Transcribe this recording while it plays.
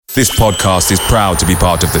This podcast is proud to be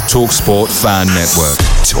part of the TalkSport Fan Network.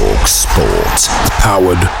 TalkSport.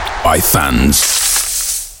 Powered by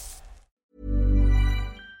fans.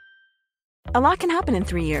 A lot can happen in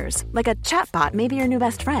 3 years. Like a chatbot may be your new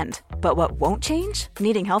best friend. But what won't change?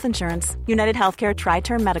 Needing health insurance. United Healthcare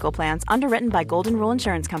Tri-Term Medical Plans, underwritten by Golden Rule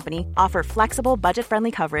Insurance Company, offer flexible,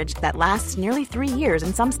 budget-friendly coverage that lasts nearly 3 years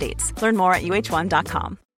in some states. Learn more at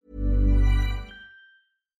uh1.com.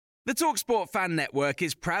 The TalkSport Fan Network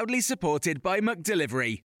is proudly supported by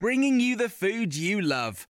McDelivery, bringing you the food you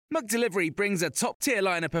love. McDelivery brings a top-tier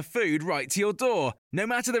lineup of food right to your door. No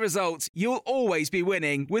matter the result, you'll always be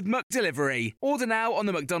winning with McDelivery. Order now on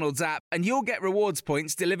the McDonald's app and you'll get rewards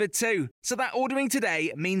points delivered too. So that ordering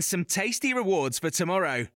today means some tasty rewards for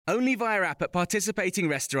tomorrow. Only via app at participating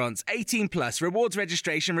restaurants. 18 plus. Rewards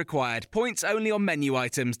registration required. Points only on menu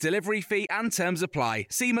items. Delivery fee and terms apply.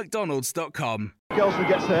 See mcdonalds.com. Gelston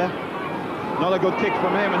gets there. Not a good kick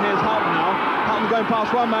from him, and here's Houghton now. Houghton going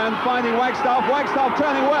past one man, finding Wagstaff. Wagstaff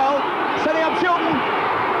turning well, setting up Chilton.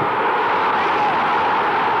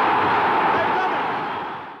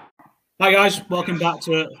 Hi guys, welcome back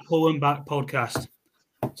to Hull and Back podcast.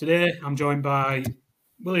 Today I'm joined by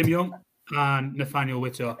William Young and Nathaniel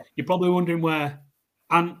Whittor. You're probably wondering where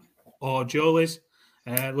Ant or Joel is.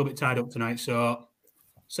 A little bit tied up tonight, so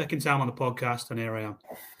second time on the podcast, and here I am.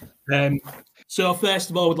 So first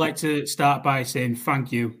of all, I would like to start by saying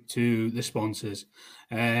thank you to the sponsors.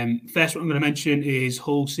 First, what I'm going to mention is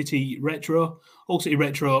Hull City Retro. Hull City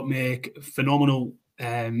Retro make phenomenal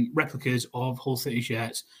replicas of Hull City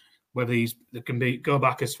shirts. Whether they can go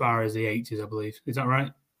back as far as the 80s, I believe. Is that right,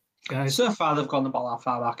 guys? So far, they've gone about that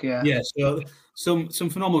far back, yeah. Yeah, so some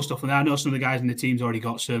phenomenal stuff. And I know some of the guys in the team's already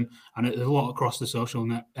got some, and there's a lot across the social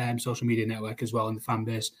media network as well, and the fan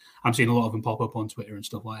base. I'm seeing a lot of them pop up on Twitter and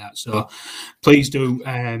stuff like that. So please do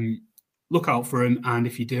look out for them, and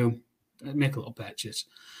if you do, make a little purchase.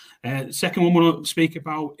 The second one I want to speak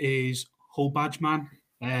about is Hull Badge Man.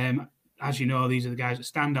 As you know, these are the guys that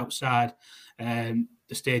stand outside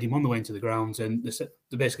the stadium on the way into the grounds, and they're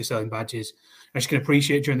basically selling badges. As you can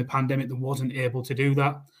appreciate, during the pandemic, they wasn't able to do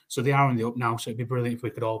that. So they are on the up now, so it'd be brilliant if we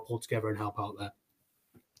could all pull together and help out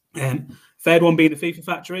there. Third one being the FIFA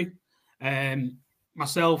Factory.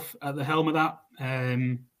 Myself at the helm of that.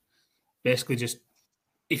 Basically just,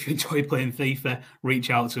 if you enjoy playing FIFA, reach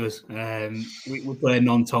out to us. We're playing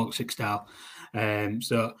non-toxic style.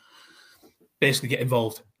 So basically get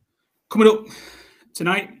involved. Coming up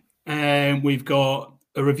tonight, we've got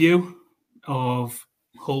a review of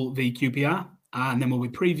Hull v QPR, and then we'll be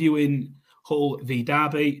previewing Hull v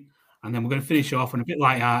Derby, and then we're going to finish off on a bit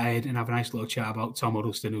light-hearted and have a nice little chat about Tom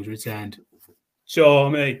Huddleston, who's returned.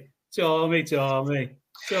 Tommy Huddleston.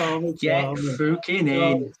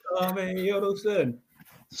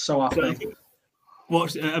 So happy.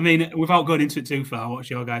 Without going into it too far, what's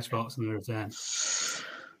your guys' thoughts on the return?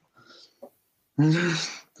 I'm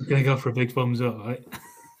going to go for a big thumbs up, right?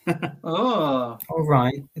 Oh, all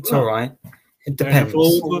right. It's all right. It depends.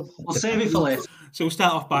 We'll save it for later. So we'll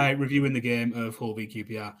start off by reviewing the game of Hull v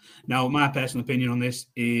QPR. Now, my personal opinion on this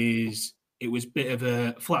is it was a bit of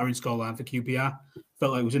a flattering scoreline for QPR.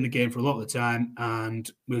 Felt like it was in the game for a lot of the time, and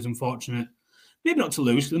it was unfortunate, maybe not to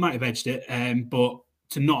lose, because they might have edged it, but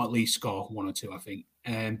to not at least score one or two, I think.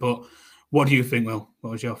 But what do you think, Will?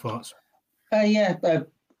 What was your thoughts?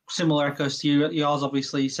 Similar echoes to yours,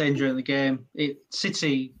 obviously, saying during the game,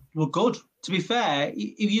 City were good. To be fair,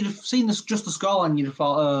 if you'd have seen just the scoreline, you'd have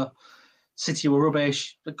thought, City were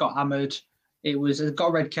rubbish, they got hammered. It got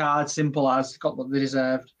a red card, simple as, got what they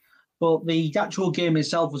deserved. But the actual game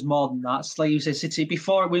itself was more than that. So like you say, City,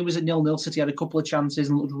 before it was at 0-0, City had a couple of chances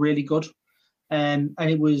and looked really good. And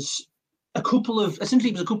it was a couple of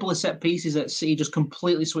set pieces that City just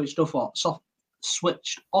completely switched off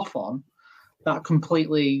on. That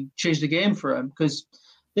completely changed the game for them, because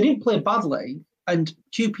they didn't play badly, and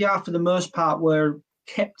QPR for the most part were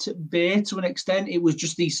kept at bay to an extent. It was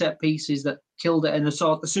just these set pieces that killed it, and as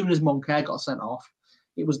soon as Moncur got sent off,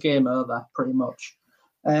 it was game over pretty much.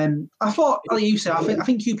 I thought, like you said, I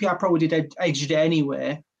think QPR probably did edge it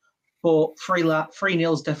anyway, but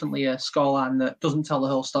 3-0 is definitely a scoreline that doesn't tell the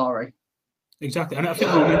whole story. Exactly, and I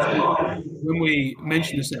think when we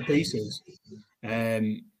mentioned the set pieces,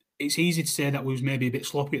 it's easy to say that we was maybe a bit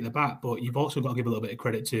sloppy at the back, but you've also got to give a little bit of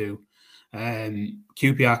credit to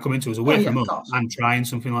QPR coming to us away from us and trying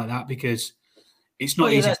something like that, because it's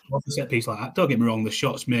not easy to off a set piece like that. Don't get me wrong, the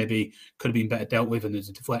shots maybe could have been better dealt with, and there's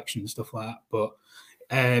a deflection and stuff like that. But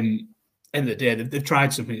end of the day, they've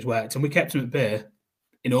tried something that's worked, and we kept them at bay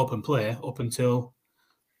in open play up until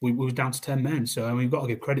we were down to 10 men. So we've got to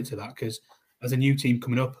give credit to that, because as a new team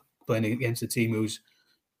coming up, playing against a team who's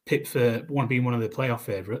pit for being one of the playoff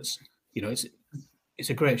favourites, it's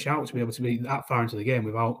a great shout to be able to be that far into the game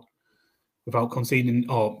without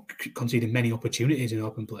conceding many opportunities in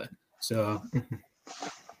open play. So,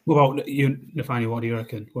 what about you, Nathaniel? What do you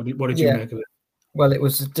reckon? What did you make of it? Well, it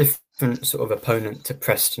was a different sort of opponent to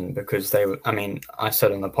Preston because they were. I mean, I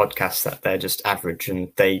said on the podcast that they're just average,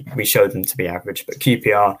 and we showed them to be average. But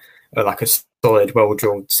QPR are like a solid,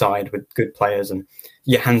 well-drilled side with good players, and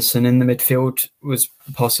Johansson in the midfield was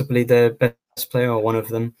possibly their best player or one of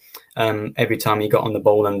them. Every time he got on the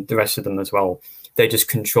ball, and the rest of them as well, they just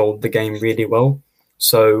controlled the game really well.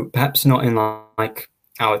 So perhaps not in like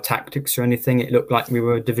our tactics or anything, it looked like we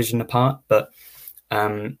were a division apart, but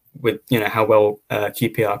with how well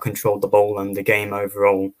QPR controlled the ball and the game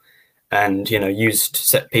overall, and used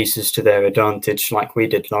set pieces to their advantage like we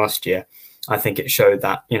did last year, I think it showed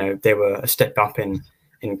that they were a step up in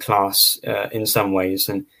class in some ways.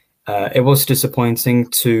 And it was disappointing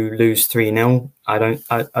to lose 3-0.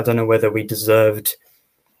 I don't know whether we deserved.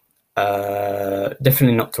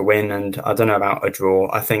 Definitely not to win, and I don't know about a draw.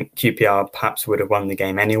 I think QPR perhaps would have won the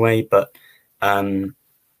game anyway, but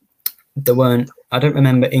there weren't. I don't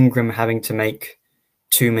remember Ingram having to make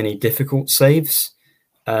too many difficult saves.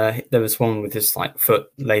 There was one with his foot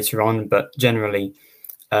later on, but generally,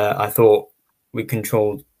 I thought we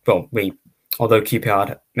controlled. Well, although QPR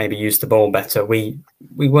had maybe used the ball better, we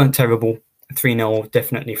weren't terrible. 3-0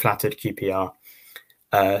 definitely flattered QPR.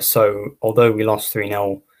 So although we lost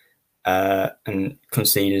 3-0 and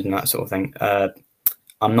conceded and that sort of thing,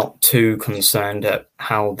 I'm not too concerned at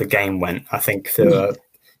how the game went. I think there were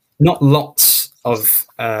not lots of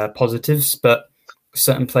positives, but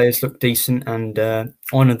certain players looked decent. And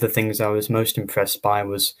one of the things I was most impressed by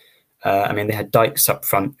was, they had Dykes up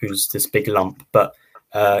front, who's this big lump, but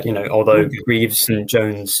although Reeves and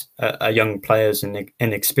Jones are young players and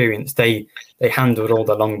inexperienced, they handled all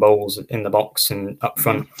the long balls in the box and up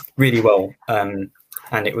front really well.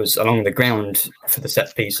 And it was along the ground for the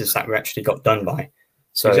set pieces that we actually got done by.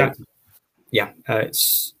 So, exactly.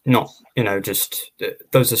 It's not, just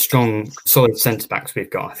those are strong, solid centre backs we've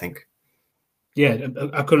got, I think. Yeah,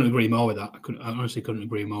 I couldn't agree more with that. I honestly couldn't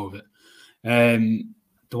agree more with it.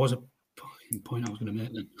 There was a point I was going to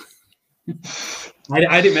make then.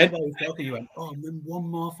 I didn't make that with talking. You went, and then one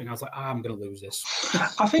more thing. I was like, I'm going to lose this.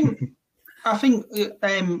 I think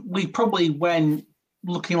we probably went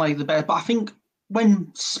looking like the better, but I think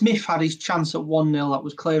when Smith had his chance at 1-0 that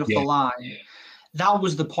was cleared off the line, that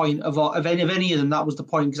was the point of any of them. That was the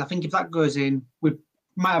point, because I think if that goes in, we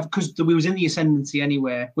might have, because we was in the ascendancy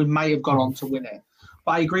anyway, we might have gone on to win it.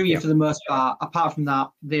 But I agree with you for the most part. Apart from that,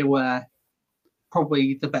 they were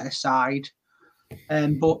probably the better side.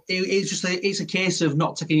 But it's a case of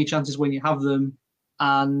not taking your chances when you have them,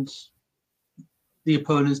 and the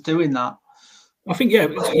opponent's doing that. I think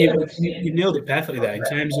you nailed it perfectly there in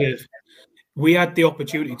terms of we had the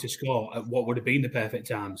opportunity to score at what would have been the perfect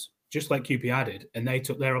times, just like QPR did, and they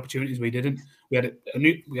took their opportunities. We didn't. We had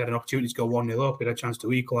an opportunity to go 1-0 up. We had a chance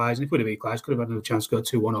to equalise, and if we'd have equalised, could have had another chance to go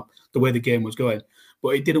 2-1 up. The way the game was going, but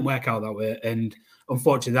it didn't work out that way. And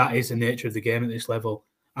unfortunately, that is the nature of the game at this level.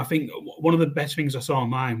 I think one of the best things I saw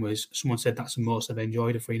online was someone said that's the most I've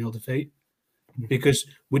enjoyed a 3-0 defeat, because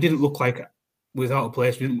we didn't look like without a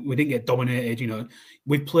place. We didn't get dominated.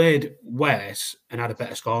 We played worse and had a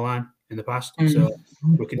better scoreline in the past. So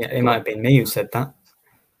it might have been me who said that.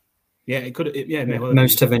 Yeah, it could.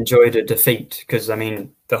 Most have enjoyed a defeat, because the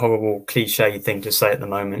horrible cliche thing to say at the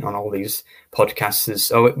moment on all these podcasts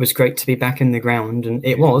is, "Oh, it was great to be back in the ground," and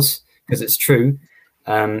it was, because it's true.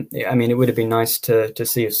 It would have been nice to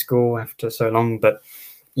see a score after so long, but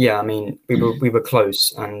we were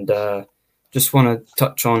close. And just want to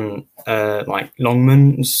touch on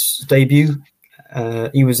Longman's debut.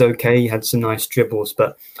 He was okay. He had some nice dribbles,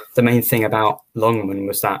 but the main thing about Longman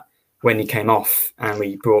was that when he came off and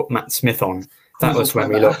we brought Matt Smith on, that was when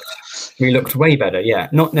we looked way better. Yeah,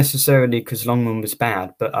 not necessarily because Longman was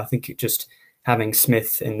bad, but I think it just having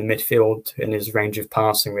Smith in the midfield in his range of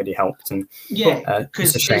passing really helped. And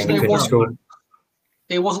it's a shame he couldn't score.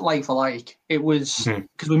 It wasn't like for like. It was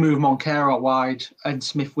because we moved Moncur out wide and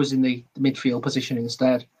Smith was in the midfield position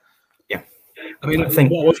instead. Yeah. I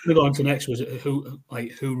think what I was going to go on to next was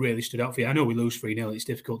who really stood out for you. I know we lose 3-0. It's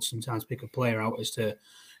difficult to sometimes pick a player out as to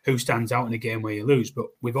who stands out in a game where you lose. But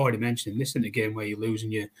we've already mentioned this isn't a game where you lose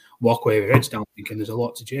and you walk away with your heads down thinking there's a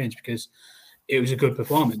lot to change, because it was a good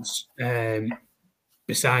performance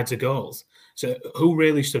besides the goals. So who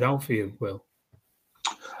really stood out for you, Will?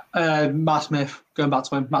 Matt Smith, going back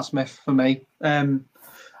to him, Matt Smith for me.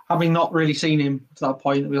 Having not really seen him to that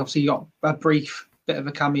point, we obviously got a brief bit of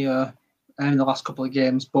a cameo in the last couple of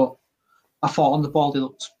games, but I thought on the ball he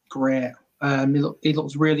looked great. He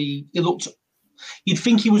looked really. You'd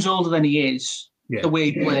think he was older than he is. Yeah. The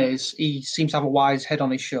way he plays, he seems to have a wise head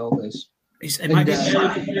on his shoulders. It might be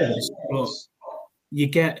years, but you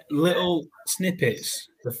get little snippets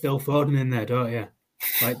of Phil Foden in there, don't you?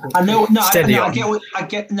 Like, I know. No,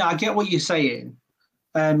 I get what you're saying.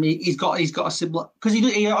 He's got a similar because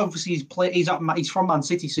he obviously he's from Man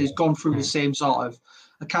City, so he's gone through the same sort of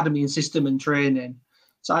academy and system and training.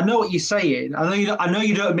 So I know what you're saying. I know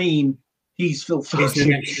you don't mean he's Phil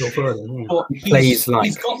Foden, but he's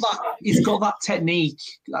got that technique,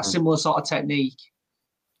 that similar sort of technique.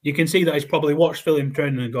 You can see that he's probably watched Phil in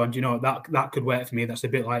training and gone, do you know, that could work for me. That's a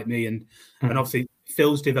bit like me, and obviously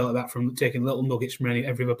Phil's developed that from taking little nuggets from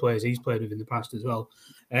every other players he's played with in the past as well.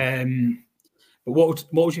 But what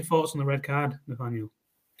was your thoughts on the red card, Nathaniel?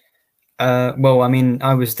 Well, I mean,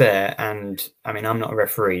 I was there, and I mean, I'm not a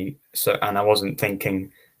referee, and I wasn't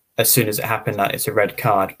thinking as soon as it happened that it's a red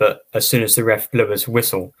card. But as soon as the ref blew his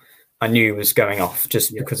whistle, I knew he was going off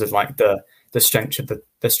just because of like the strength of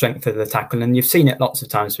the tackle. And you've seen it lots of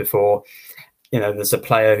times before. You know, there's a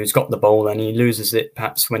player who's got the ball and he loses it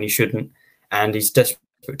perhaps when he shouldn't, and he's desperate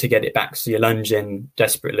to get it back. So you lunge in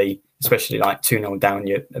desperately, especially like 2-0 down,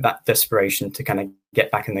 that desperation to kind of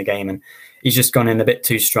get back in the game. And he's just gone in a bit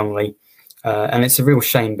too strongly. And it's a real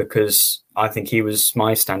shame because I think he was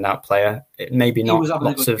my standout player. Maybe not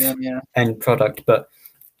lots of end product, but,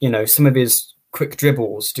 you know, some of his quick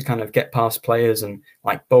dribbles to kind of get past players and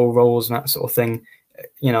like ball rolls and that sort of thing.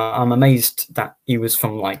 You know, I'm amazed that he was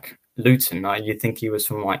from like Luton. You'd think he was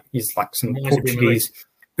from like, he's like some Portuguese,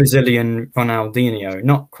 Brazilian Ronaldinho.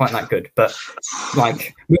 Not quite that good, but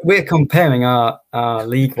like we're comparing our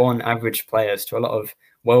League One average players to a lot of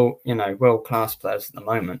world-class players at the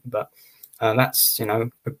moment. But that's, you know,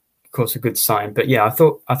 of course, a good sign. But yeah, I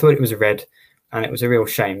thought it was a red, and it was a real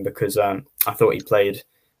shame because I thought he played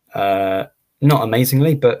not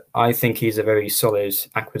amazingly, but I think he's a very solid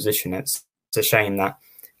acquisition. It's a shame that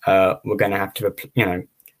we're going to have to,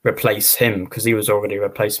 replace him because he was already a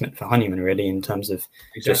replacement for Honeyman, really, in terms of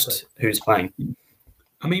just who's playing.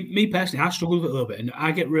 I mean, me personally, I struggle with it a little bit, and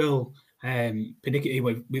I get real panicky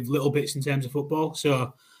with little bits in terms of football.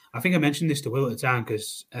 So I think I mentioned this to Will at the time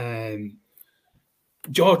because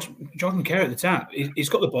Jordan Kerr at the time, he's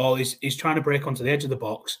got the ball, he's trying to break onto the edge of the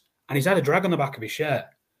box, and he's had a drag on the back of his shirt.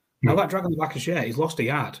 Now that drag on the back of his shirt, he's lost a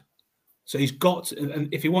yard. So he's got to,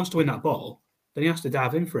 and if he wants to win that ball, then he has to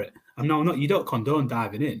dive in for it. You don't condone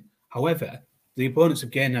diving in. However, the opponents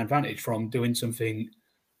have gained an advantage from doing something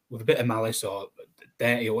with a bit of malice or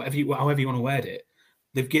dirty or however you want to word it.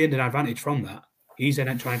 They've gained an advantage from that. He's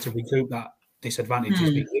then trying to recoup that disadvantage.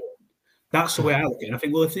 That's the way I look at it. And I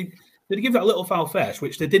think, well, if they'd give that little foul first,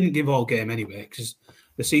 which they didn't give all game anyway, because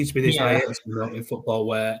there seems to be this hiatus in football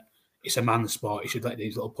where it's a man's sport. You should let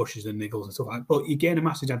these little pushes and niggles and stuff like that. But you gain a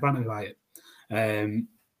massive advantage by it.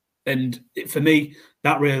 And for me,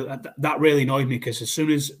 that really annoyed me because as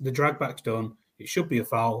soon as the drag back's done, it should be a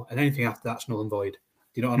foul, and anything after that's null and void. Do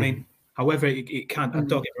you know what I mean? However, it can't. Don't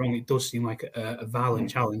get me wrong; it does seem like a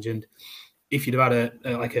violent challenge. And if you'd have had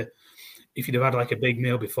a big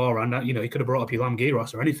meal beforehand, you know, you could have brought up your lamb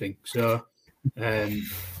gyros or anything. So,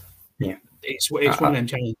 it's one of them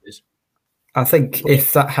challenges. I think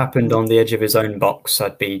if that happened on the edge of his own box,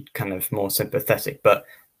 I'd be kind of more sympathetic. But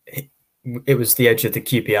it was the edge of the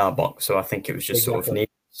QPR box, so I think it was just sort of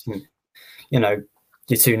needless. You know,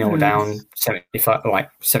 you're 2-0 down,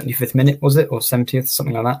 75th minute, was it, or 70th,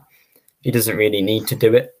 something like that. He doesn't really need to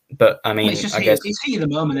do it, but I mean, I guess it's heat of the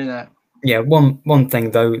moment, isn't it? Yeah, one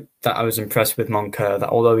thing though that I was impressed with Moncur, that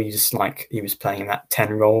although he was playing that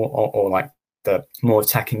 10 role or like the more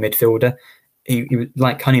attacking midfielder, he was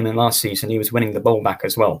like Honeyman last season. He was winning the ball back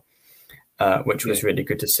as well. Which was really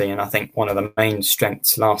good to see. And I think one of the main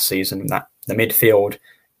strengths last season, that the midfield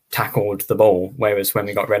tackled the ball, whereas when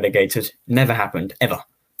we got relegated, never happened, ever.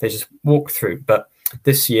 They just walked through. But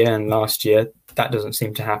this year and last year, that doesn't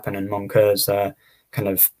seem to happen. And Moncur's kind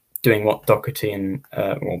of doing what Doherty and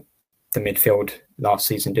the midfield last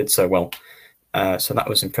season did so well. So that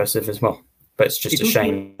was impressive as well. But it's just a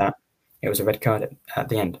shame that it was a red card at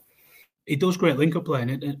the end. It does great link-up play.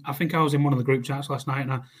 And I think I was in one of the group chats last night,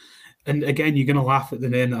 and again, you're going to laugh at the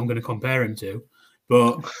name that I'm going to compare him to.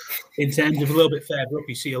 But in terms of a little bit further up,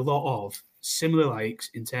 you see a lot of similar likes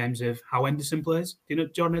in terms of how Henderson plays. Do you know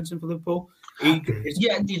Jordan Henderson for Liverpool?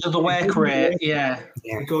 The work rate,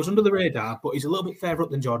 He goes under the radar, but he's a little bit further up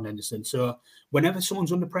than Jordan Henderson. So whenever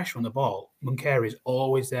someone's under pressure on the ball, Moncur is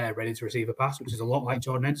always there ready to receive a pass, which is a lot like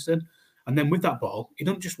Jordan Henderson. And then with that ball, he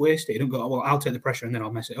don't just waste it. He don't go, well, I'll take the pressure and then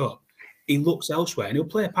I'll mess it up. He looks elsewhere and he'll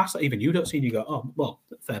play a pass that even you don't see and you go, oh, well,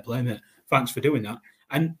 fair play, mate. thanks for doing that.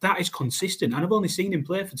 And that is consistent. And I've only seen him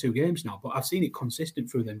play for 2 games now, but I've seen it consistent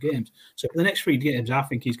through them games. So for the next 3 games, I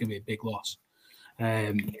think he's going to be a big loss.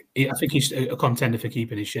 I think he's a contender for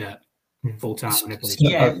keeping his shirt full time.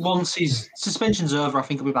 Yeah, once his suspension's over, I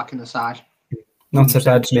think he'll be back in the side. Not a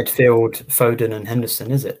bad midfield, Foden and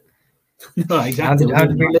Henderson, is it? No, exactly. How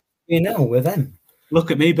did we live with them?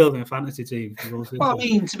 Look at me building a fantasy team. Well, I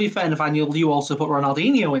mean, to be fair, Nathaniel, you also put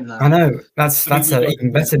Ronaldinho in there. I know. That's an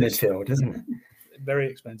even better midfield, isn't it? Very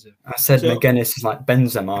expensive. I said McGuinness is like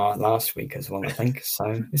Benzema last week as well, I think.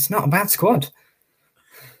 So it's not a bad squad.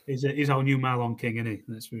 He's our new Marlon King, isn't he?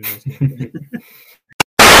 That's realistic.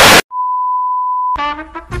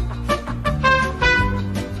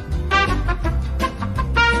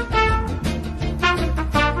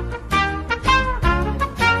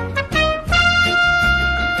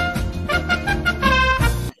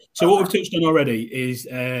 So what we've touched on already is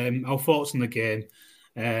our thoughts on the game.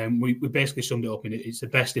 We basically summed it up in it. It's the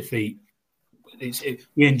best defeat.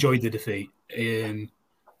 We enjoyed the defeat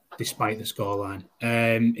despite the scoreline.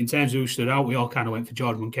 In terms of who stood out, we all kind of went for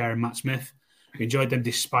Jordan Moncur and Matt Smith. We enjoyed them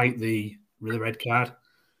despite the red card.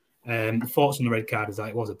 The thoughts on the red card is that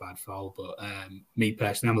it was a bad foul, but me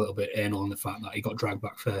personally, I'm a little bit anal on the fact that he got dragged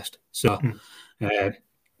back first. So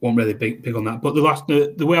wasn't really big on that. But the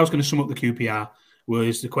way I was going to sum up the QPR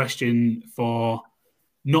was the question for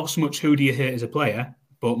not so much who do you hate as a player,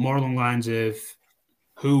 but more along the lines of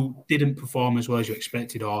who didn't perform as well as you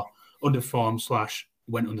expected or underperformed /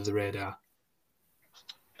 went under the radar.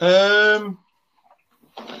 I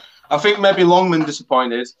think maybe Longman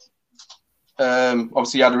disappointed.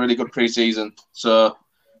 Obviously, he had a really good pre-season, so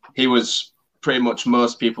he was pretty much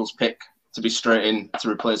most people's pick to be straight in to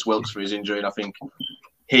replace Wilkes for his injury. And I think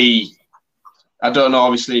I don't know,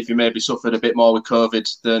 obviously, if he maybe suffered a bit more with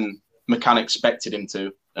COVID than McCann expected him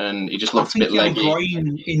to, and he just looked a bit leggy. I think he had a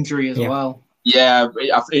groin injury as well. Yeah,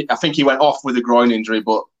 I think he went off with a groin injury,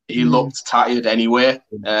 but he looked tired anyway.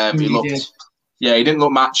 He didn't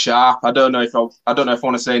look match sharp. I don't know if I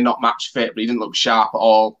want to say not match fit, but he didn't look sharp at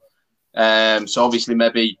all. So obviously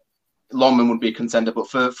maybe Longman would be a contender, but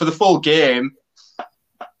for the full game,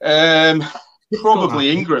 probably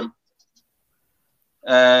Ingram.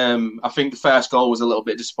 I think the first goal was a little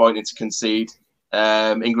bit disappointing to concede.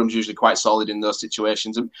 Ingram's usually quite solid in those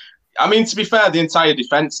situations. I mean, to be fair, the entire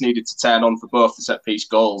defence needed to turn on for both the set-piece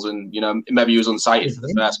goals, and maybe he was unsighted for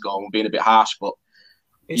the first goal and being a bit harsh, but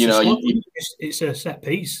it's a set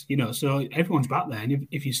piece, so everyone's back there, and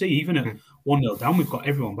if you see, even at 1-0 down, we've got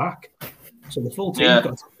everyone back. So the full team's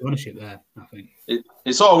got ownership there, I think.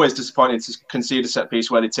 It's always disappointing to concede a set piece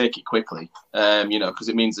where they take it quickly, because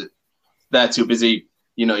it means that they're too busy.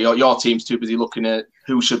 Your team's too busy looking at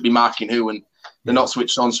who should be marking who, and they're not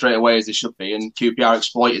switched on straight away as they should be. And QPR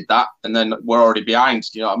exploited that, and then we're already behind.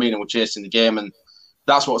 You know what I mean? And we're chasing the game, and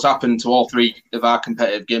that's what's happened to all 3 of our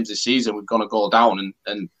competitive games this season. We've gone a goal down,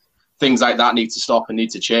 and things like that need to stop and need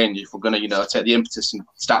to change if we're going to, take the impetus and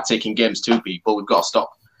start taking games to people. We've got to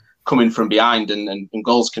stop coming from behind and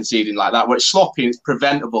goals conceding like that. Where it's sloppy and it's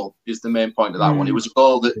preventable is the main point of that one. It was a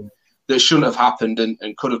goal that shouldn't have happened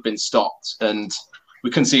and could have been stopped, and we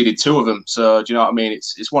conceded 2 of them. So do you know what I mean?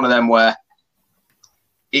 It's one of them where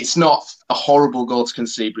it's not a horrible goal to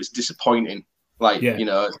concede, but it's disappointing.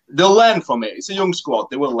 They'll learn from it. It's a young squad.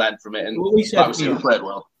 They will learn from it. And we played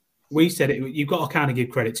well. We said it. You've got to kind of give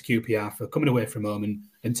credit to QPR for coming away from home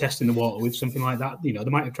and testing the water with something like that. They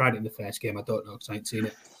might have tried it in the first game. I don't know because I ain't seen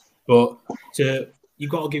it. But you've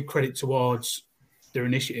got to give credit towards their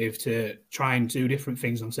initiative to try and do different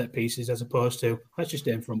things on set pieces as opposed to let's just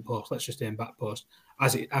stay in front post, let's just stay in back post,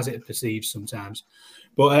 as it perceives sometimes.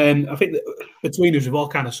 But I think that between us, we've all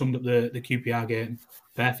kind of summed up the QPR game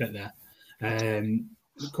perfect there. A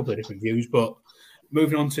couple of different views, but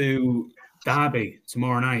moving on to Derby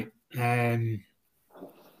tomorrow night.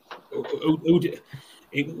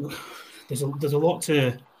 There's a lot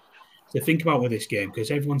to think about with this game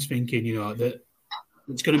because everyone's thinking, that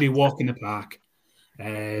it's going to be a walk in the park.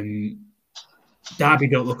 Derby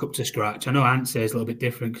don't look up to scratch. I know Ant says a little bit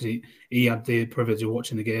different because he had the privilege of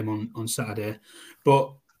watching the game on Saturday.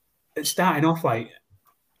 But starting off,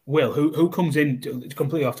 Will, who comes in,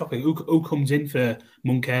 completely off topic, who comes in for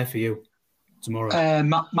Moncur for you tomorrow?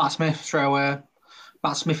 Matt Smith, straight away.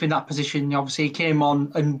 Matt Smith in that position, obviously, he came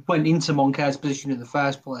on and went into Moncur's position in the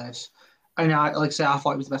first place. And I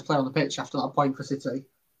thought he was the best player on the pitch after that point for City.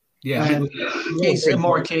 Yeah. It's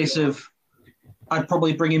more a case of I'd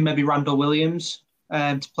probably bring in maybe Randall Williams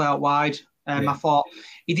to play out wide. I thought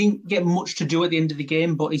he didn't get much to do at the end of the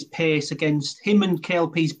game, but his pace against him and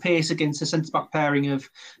KLP's pace against the centre-back pairing of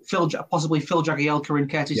possibly Phil Jagielka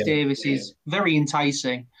and Curtis Davis is very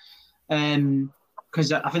enticing.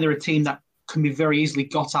 because I think they're a team that can be very easily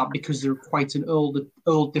got at because they're quite an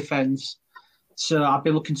old defence. So I'd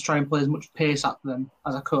be looking to try and play as much pace at them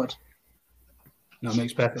as I could. That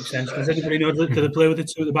makes perfect sense. Does anybody know, do they play with the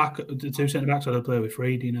two at the back, the two centre backs, or do they play with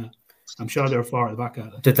three? Do you know? I'm sure there are four at the back,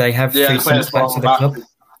 aren't there? Did they have three centre backs at the club?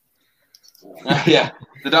 Yeah,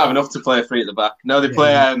 they don't have enough to play three at the back. No, they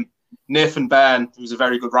play Nathan Byrne, who's a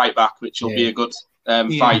very good right back, which will be a good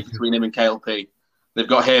fight between him and KLP. They've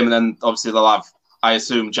got him, and then obviously they'll have, I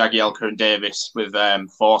assume, Jagielka and Davis with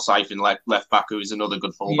Forsyth in left back, who is another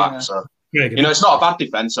good full back. So, it's not a bad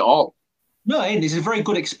defence at all. No, it's a very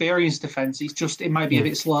good experienced defence. It's just, it might be a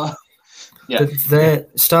bit slow. Yeah. Their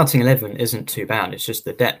starting 11 isn't too bad. It's just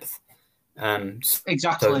the depth.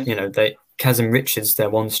 Exactly. So, Kazim Richards, their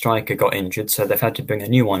one striker, got injured, so they've had to bring a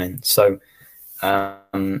new one in. So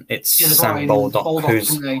it's Sam Baldock,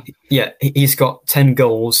 who's he's got 10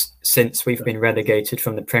 goals since we've been relegated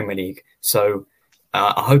from the Premier League. So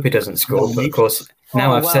I hope he doesn't score. But of course,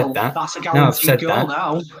 I've said that,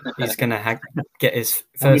 he's going to get his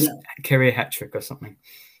first career hat trick or something.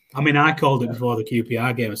 I mean, I called it before the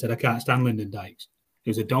QPR game. I said I can't stand Lyndon Dykes. He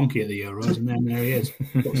was a donkey at the Euros, and then there he is.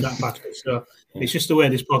 So it's just the way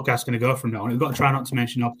this podcast's going to go from now on. We've got to try not to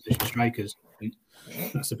mention opposition strikers. I think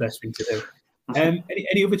that's the best thing to do.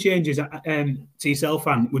 Any other changes to yourself,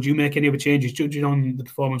 Anne? Would you make any other changes, judging on the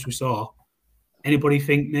performance we saw? Anybody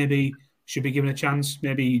think maybe should be given a chance?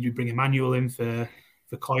 Maybe you bring Emmanuel in for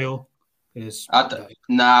Coyle? I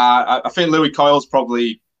think Louis Coyle's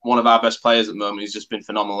probably one of our best players at the moment. He's just been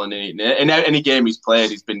phenomenal. In any game he's played,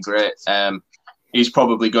 he's been great. He's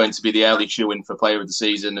probably going to be the early shoe-in for player of the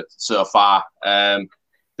season so far. The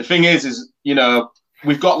thing is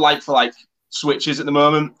we've got like-for-like switches at the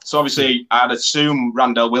moment. So obviously, I'd assume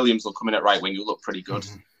Randell Williams will come in at right wing. He'll look pretty good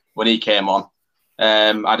when he came on.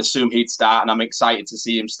 I'd assume he'd start, and I'm excited to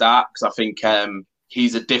see him start because I think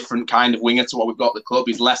he's a different kind of winger to what we've got at the club.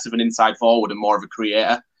 He's less of an inside forward and more of a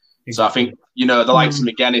creator. Exactly. So I think, the likes of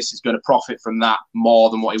McGuinness is going to profit from that more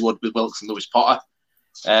than what he would with Wilkes and Lewis Potter.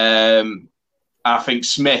 I think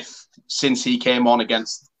Smith, since he came on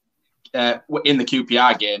against in the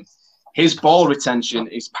QPR game, his ball retention,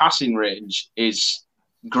 his passing range is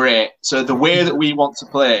great. So the way that we want to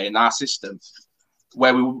play in our system,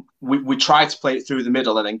 where we try to play it through the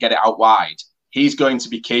middle and then get it out wide, he's going to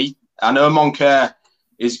be key. I know Moncur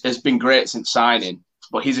has been great since signing,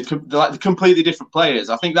 but he's they're completely different players.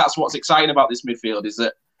 I think that's what's exciting about this midfield is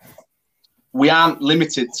that we aren't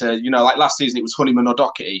limited to, like last season it was Honeyman or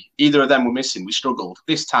Doherty. Either of them were missing. We struggled.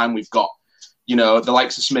 This time we've got, the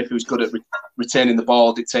likes of Smith, who's good at retaining the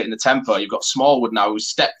ball, dictating the tempo. You've got Smallwood now, who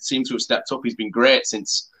seems to have stepped up. He's been great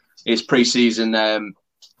since his pre-season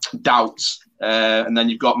doubts. And then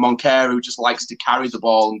you've got Moncur, who just likes to carry the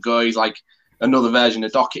ball and go. He's like another version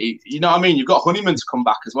of Doherty. You know what I mean? You've got Honeyman to come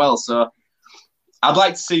back as well. So I'd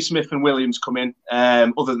like to see Smith and Williams come in.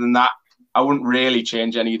 Other than that, I wouldn't really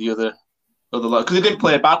change any of the other because they didn't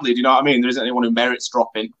play badly. Do you know what I mean? There isn't anyone who merits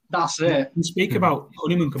dropping. That's it. You speak about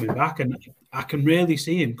Honeyman coming back, and I can really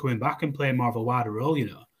see him coming back and playing more of a wider role,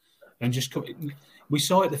 and just we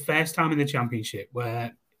saw it the first time in the Championship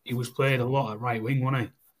where he was played a lot at right wing, wasn't he?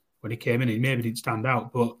 When he came in, he maybe didn't stand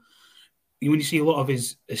out, but when you see a lot of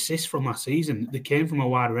his assists from last season, they came from a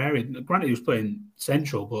wider area. Granted, he was playing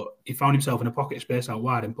central, but he found himself in a pocket of space out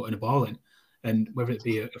wide and putting a ball in, and whether it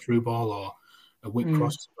be a through ball or a whip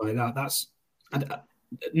cross like that, that's. I'm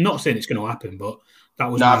not saying it's going to happen, but that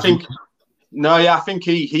was. I think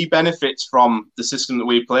he benefits from the system that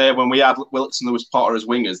we play. When we had Wilkes and Lewis Potter as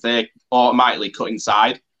wingers, they automatically cut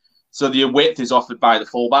inside, so the width is offered by the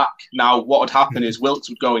fullback. Now, what would happen is Wilkes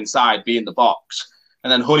would go inside, be in the box,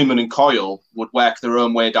 and then Honeyman and Coyle would work their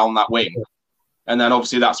own way down that wing, and then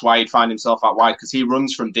obviously that's why he'd find himself out wide because he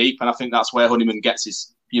runs from deep, and I think that's where Honeyman gets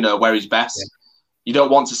his, where he's best. Yeah. You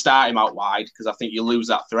don't want to start him out wide because I think you lose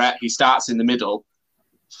that threat. He starts in the middle,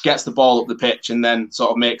 gets the ball up the pitch, and then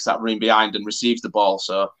sort of makes that run behind and receives the ball.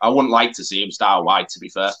 So I wouldn't like to see him start wide, to be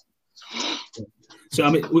fair. So,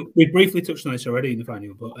 I mean, we briefly touched on this already in the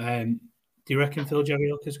final, but do you reckon Phil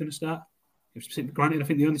Jagielka is going to start? Granted, I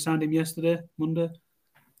think they only signed him yesterday, Monday.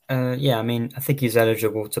 Yeah, I mean, I think he's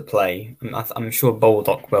eligible to play. I'm sure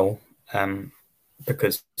Baldock will.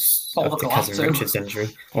 Because of the Kazim Richards injury.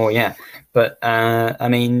 But I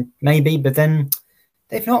mean, maybe, but then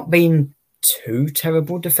they've not been too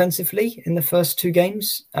terrible defensively in the first two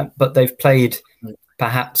games, but they've played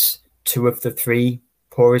perhaps two of the three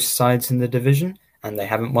poorest sides in the division, and they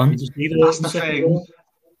haven't won. That's the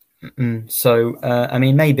thing. So, I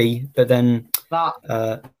mean, maybe, but then that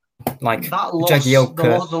loss,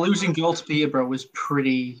 Jagielka... the losing goal to Peterborough was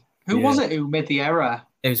pretty... Who was it who made the error?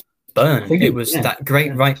 It was Byrne. It was that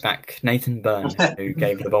great right back, Nathan Byrne, who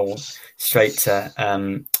gave the ball straight to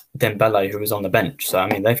Dembele, who was on the bench. So,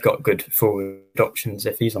 I mean, they've got good forward options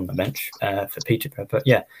if he's on the bench for Peterborough. But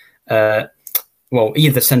yeah, well,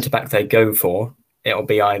 either centre-back they go for, it'll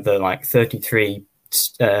be either like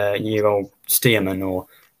 33-year-old Stearman or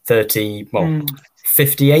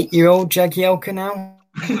 58-year-old Jagielka now.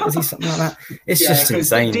 Is he something like that? It's just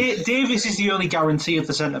insane. Davis is the only guarantee of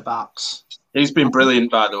the centre-backs. He's been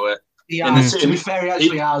brilliant, by the way. To be fair, he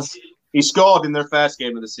actually has. He scored in their first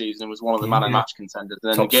game of the season and was one of the man of match contenders.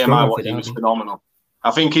 And then the game I watched, he was phenomenal.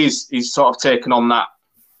 I think he's sort of taken on that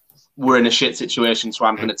we're in a shit situation, so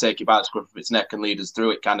I'm going to take you by the scruff of its neck and lead us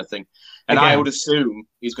through it kind of thing. And I would assume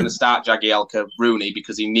he's going to start Jagielka Rooney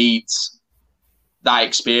because he needs that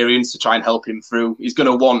experience to try and help him through. He's going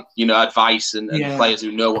to want, advice and players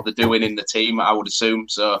who know what they're doing in the team, I would assume.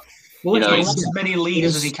 So, as many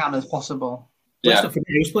leaders as he can as possible. Yeah.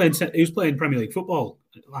 He was playing Premier League football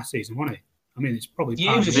last season, wasn't he? I mean, it's probably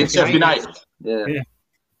United. Yeah. It's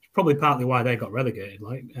probably partly why they got relegated.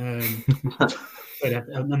 And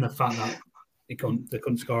the fact that they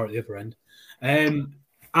couldn't score at the other end. And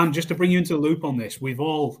just to bring you into the loop on this, we've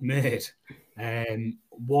all made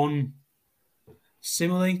one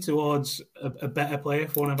simile towards a better player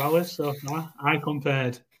for one of ours so far. I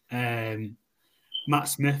compared Matt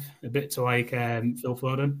Smith a bit to Phil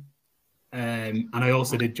Foden. And I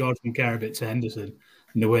also did George Moncur a bit to Henderson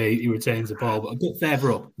in the way he retains the ball, but a bit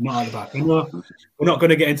further up, not at the back. We're not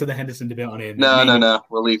going to get into the Henderson debate on him. No.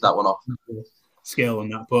 We'll leave that one off. Scale on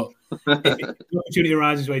that. But if the opportunity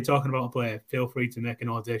arises where you're talking about a player, feel free to make an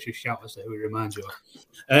audacious shout as to who he reminds you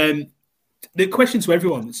of. The question to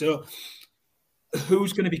everyone. So,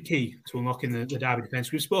 who's going to be key to unlocking the Derby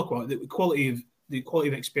defence? We've spoken about the quality of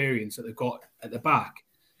experience that they've got at the back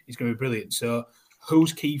is going to be brilliant. So,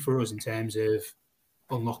 who's key for us in terms of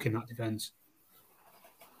unlocking that defence?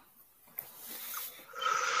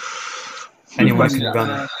 Anyone can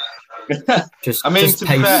run. To be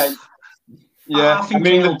fair, I think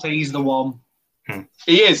KLP is the one.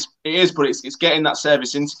 He is, but it's getting that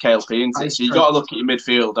service into KLP, isn't it? So you've got to look at your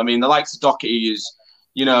midfield. I mean, the likes of Doherty is,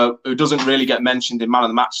 who doesn't really get mentioned in man of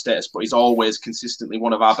the match status, but he's always consistently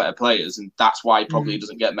one of our better players, and that's why he probably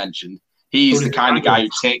doesn't get mentioned. He's the kind of guy who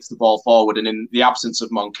takes the ball forward, and in the absence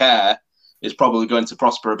of Moncur, is probably going to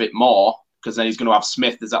prosper a bit more because then he's going to have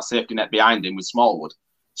Smith as that safety net behind him with Smallwood.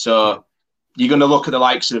 So you're going to look at the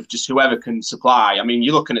likes of just whoever can supply. I mean,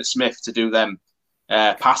 you're looking at Smith to do them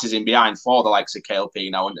passes in behind for the likes of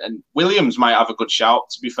KLP now, and Williams might have a good shout,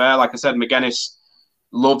 to be fair. Like I said, McGuinness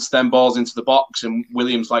loves them balls into the box, and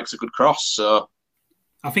Williams likes a good cross. So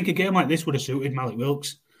I think a game like this would have suited Malik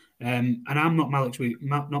Wilks. And I'm not Malik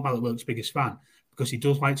Wilks' biggest fan because he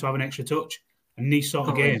does like to have an extra touch. And in these sort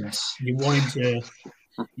of games, you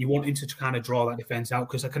want him to kind of draw that defence out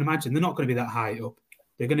because I can imagine they're not going to be that high up.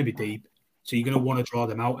 They're going to be deep. So you're going to want to draw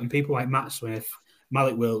them out. And people like Matt Smith,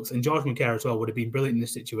 Malik Wilks, and George Moncur as well would have been brilliant in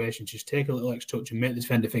this situation. Just take a little extra touch and make the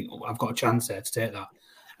defender think, I've got a chance there to take that.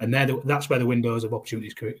 And that's where the windows of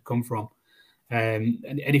opportunities come from.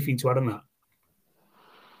 And anything to add on that?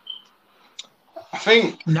 I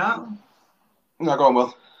think no, go on,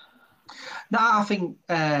 Will. No, I think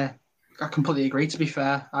I completely agree. To be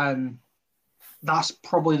fair, that's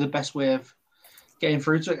probably the best way of getting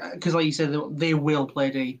through to it. Because, like you said, they will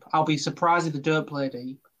play deep. I'll be surprised if they don't play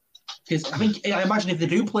deep. Because I imagine if they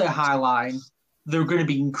do play a high line, they're going to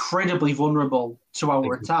be incredibly vulnerable to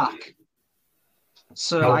our attack.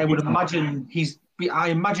 So I would imagine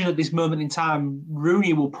at this moment in time,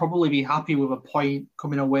 Rooney will probably be happy with a point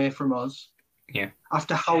coming away from us. Yeah.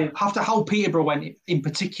 After how Peterborough went in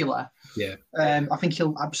particular, I think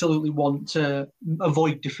he'll absolutely want to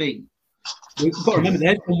avoid defeat. We've got to remember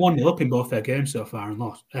they've gone 1-0 up in both their games so far and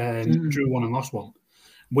lost. Drew one and lost one.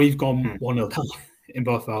 We've gone 1-0 down in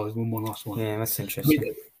both ours, won one, lost one. Yeah, that's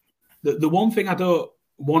interesting. The one thing I don't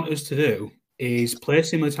want us to do is play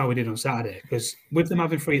similar to how we did on Saturday, because with them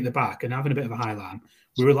having three at the back and having a bit of a high line,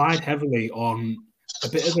 we relied heavily on a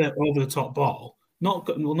bit of an over-the-top ball. Not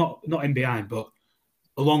in behind, but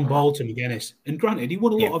a long ball to McGuinness. And granted, he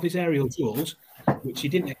won a lot of his aerial duels, which he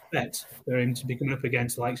didn't expect for him to be coming up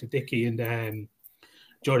against the likes of Dickey and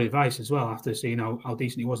Jordy Weiss as well, after seeing how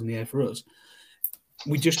decent he was in the air for us.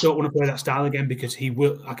 We just don't want to play that style again because he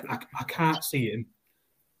will. I can't see him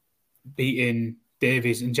beating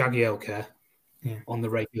Davies and Jagielka on the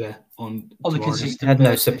regular. On the consistent. He had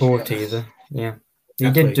no support either. Yeah,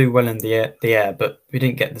 he did do well in the air, but we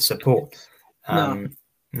didn't get the support.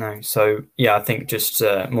 No. So, I think just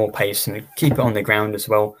more pace and keep it on the ground as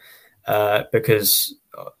well because,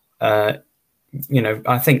 I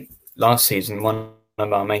think last season one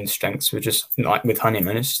of our main strengths. We're just like with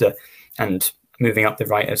Honeyman, and moving up the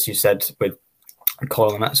right, as you said, with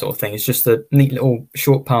Coyle and that sort of thing. It's just the neat little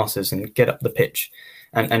short passes and get up the pitch,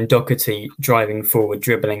 and Doherty driving forward,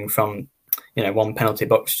 dribbling from one penalty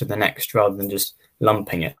box to the next rather than just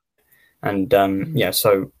lumping it. And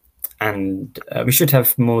we should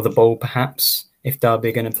have more of the ball perhaps if Derby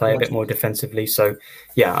are going to play a bit more defensively. So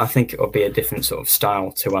I think it'll be a different sort of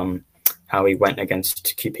style to how we went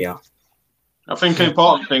against QPR. I think an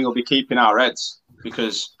important thing will be keeping our heads,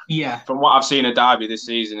 because from what I've seen of Derby this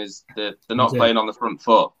season is they're not playing on the front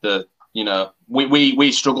foot.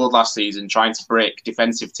 We struggled last season trying to break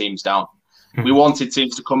defensive teams down. We wanted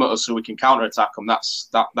teams to come at us so we can counter-attack them.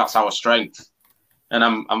 That's our strength. And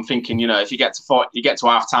I'm thinking, if you get to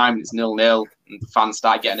half time, it's 0-0, and the fans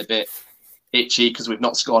start getting a bit itchy because we've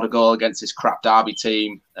not scored a goal against this crap Derby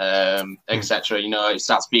team, etc. It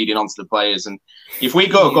starts feeding onto the players, and if we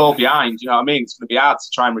go a goal behind, it's going to be hard to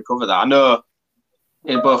try and recover that. I know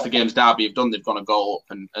in both the games Derby have done, they've gone a goal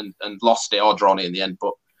up and lost it or drawn it in the end,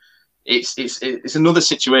 but it's another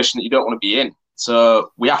situation that you don't want to be in.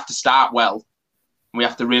 So we have to start well. We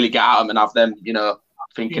have to really get at them and have them,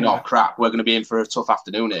 thinking, oh crap, we're going to be in for a tough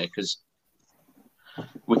afternoon here, because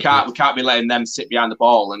we can't be letting them sit behind the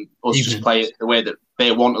ball and us just play it the way that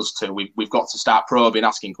they want us to. We've got to start probing,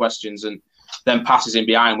 asking questions, and then passes in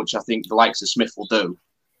behind, which I think the likes of Smith will do.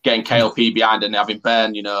 Getting KLP behind and having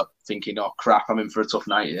Ben, thinking, oh crap, I'm in for a tough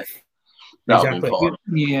night here. That'll be important.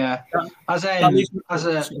 Yeah. As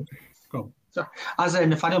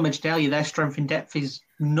Nathaniel mentioned earlier, their strength in depth is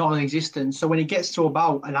non-existent. So when it gets to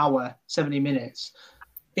about an hour, 70 minutes,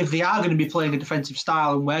 if they are going to be playing a defensive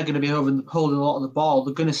style and we're going to be holding a lot of the ball,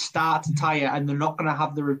 they're going to start to tire, and they're not going to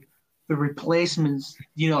have the replacements,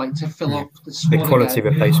 to fill up the quality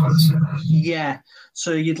again. Replacements. Yeah.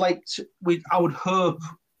 So I would hope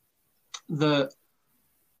that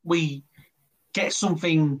we get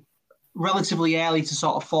something relatively early to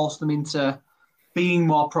sort of force them into being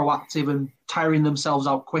more proactive and tiring themselves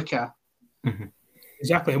out quicker. Mm-hmm.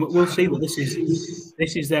 Exactly. We'll see that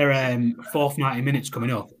this is their fourth 90 minutes coming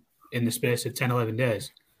up in the space of 10, 11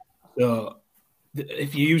 days. So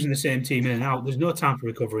if you're using the same team in and out, there's no time for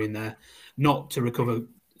recovery in there, not to recover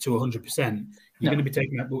to 100%. We're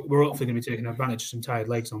hopefully going to be taking advantage of some tired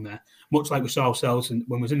legs on there, much like we saw ourselves when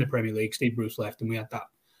we was in the Premier League. Steve Bruce left and we had that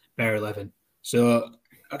bare 11. So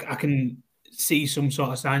I can see some sort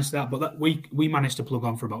of signs to that, but we managed to plug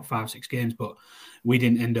on for about 5-6 games, but we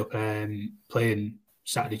didn't end up playing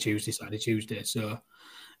Saturday, Tuesday. So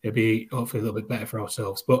it'll be hopefully a little bit better for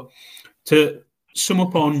ourselves. But to sum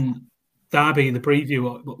up on Derby, the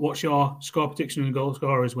preview, what's your score prediction and goal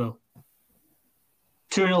scorer as well?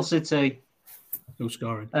 2-0 City. Who's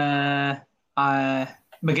scoring?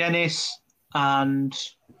 McGuinness and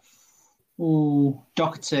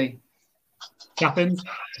Doherty. Chappins?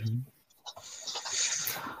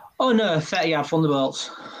 Oh no, 30-yard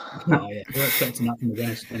thunderbolts. Oh yeah, we're expecting that from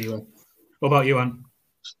McGuinness anyway. What about you, Ant?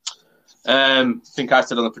 I think I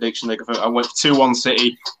said on the prediction league, I went 2-1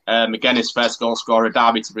 City. McGuinness first goal scorer,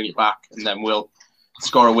 Derby to bring it back, and then we'll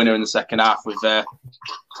score a winner in the second half with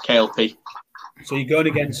KLP. So you're going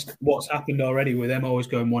against what's happened already with them always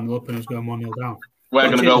going 1-0 up and us going 1-0 down. We're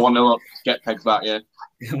going to go 1-0 up, get pegs back, yeah.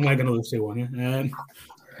 And we're going to lose 2-1, yeah.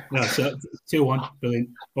 No, so 2-1, brilliant.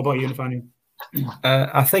 What about you, Nathaniel?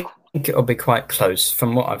 I think it'll be quite close.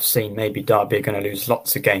 From what I've seen, maybe Derby are going to lose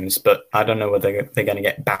lots of games, but I don't know whether they're going to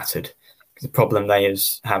get battered. The problem they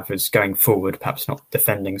have is going forward, perhaps not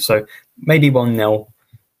defending. So maybe 1-0.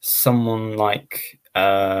 Someone like...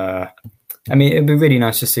 it'd be really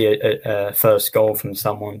nice to see a first goal from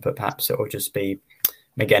someone, but perhaps it will just be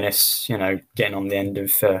McGuinness, getting on the end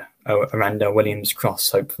of Aranda Williams' cross,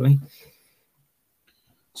 hopefully.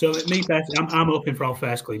 So me personally, I'm hoping for our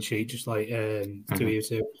first clean sheet, just like two of you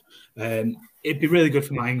two. It'd be really good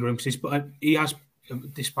for Matt Ingram because he has,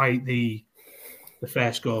 despite the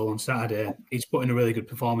first goal on Saturday, he's put in a really good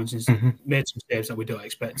performance. He's made some saves that we don't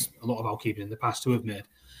expect a lot of our keepers in the past to have made,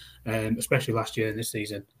 especially last year and this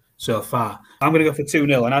season so far. I'm going to go for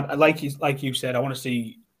 2-0, and I like you said, I want to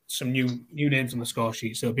see some new names on the score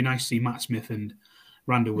sheet. So it'd be nice to see Matt Smith and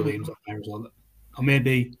Randall Williams on there as well, or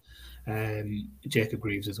maybe Jacob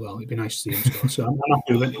Greaves as well. It'd be nice to see him score. So I'm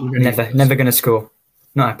happy with it. Never going to score.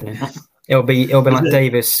 Not happening. It'll be like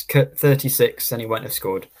Davis, 36, and he won't have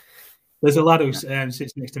scored. There's a lad who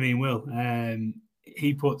sits next to me and Will.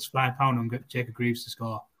 He puts £5 on Jacob Greaves to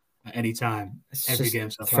score at any time, every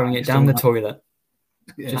game. So throwing it down the toilet.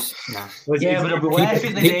 Yeah. Just no. Yeah, but it'll be worth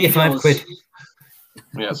it. Keep your £5.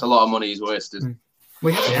 Yeah, it's a lot of money he's wasted.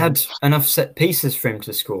 We haven't had enough set pieces for him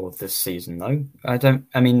to score this season, though.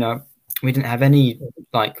 we didn't have any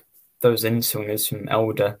like those in-swingers from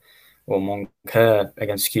Elder or Moncur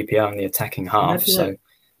against QPR in the attacking half. So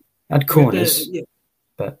had corners.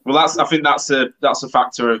 But I think that's a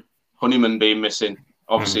factor of Honeyman being missing.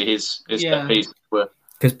 Obviously, his set piece were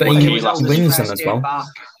but he wins them as well. Back.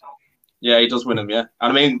 Yeah, he does win them. Yeah,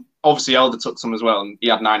 and I mean, obviously Elder took some as well, and he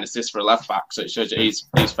had 9 assists for a left back, so it shows that he's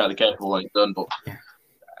fairly capable of what he's done. But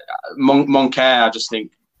Moncur, I just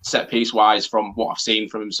think set piece wise, from what I've seen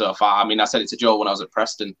from him so far. I mean, I said it to Joe when I was at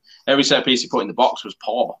Preston. Every set piece he put in the box was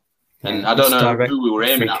poor, and I don't know who we were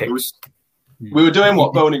aiming at. We were doing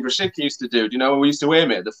what Bonin Grishicki used to do. Do you know, we used to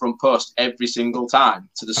aim it at the front post every single time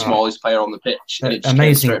to the smallest player on the pitch. And it just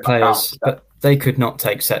amazing players, but they could not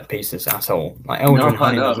take set pieces at all. Like Elder and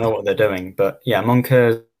Honeyman know what they're doing, but yeah,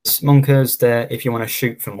 Moncur's there if you want to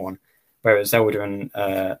shoot from one, whereas Elder and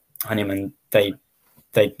Honeyman they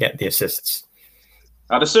get the assists.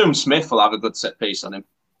 I'd assume Smith will have a good set piece on him.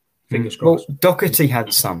 Fingers crossed. Well, Doherty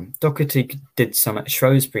had some. Doherty did some at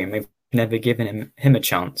Shrewsbury, and we've never given him a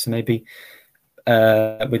chance. So maybe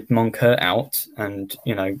with Moncur out, and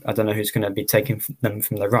I don't know who's going to be taking them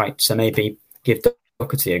from the right. So maybe give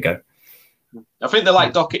Doherty a go. I think they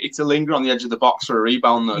like Doherty to linger on the edge of the box for a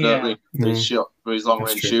rebound, though, don't they? For his shot, for his long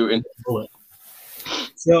range shooting.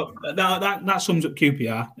 So that sums up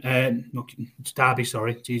QPR. It's Derby,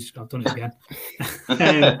 sorry. Jeez, I've done it again.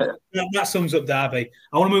 That sums up Derby.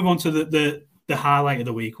 I want to move on to the highlight of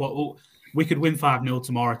the week. We could win 5-0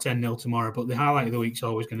 tomorrow, 10-0 tomorrow, but the highlight of the week's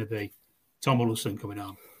always going to be Tom Huddlestone coming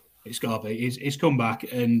on. It's got to be. He's come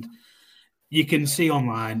back, and you can see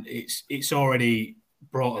online it's already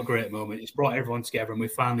brought a great moment. It's brought everyone together, and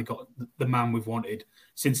we've finally got the man we've wanted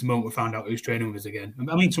since the moment we found out who's training with us again.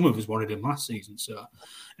 I mean, some of us wanted him last season. So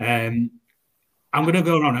I'm going to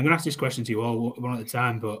go around. I'm going to ask this question to you all one at a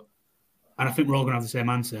time, and I think we're all going to have the same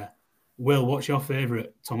answer. Will, what's your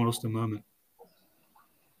favourite Tom Huddlestone moment?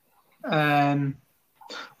 The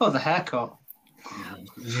haircut.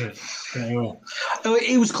 Yeah.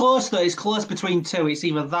 It was close though. It's close between two. It's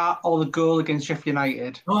either that or the goal against Sheffield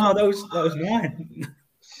United. Oh, that was mine.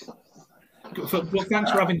 Well,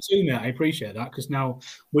 thanks for having two, mate. I appreciate that, because now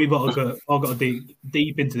we've all got to dig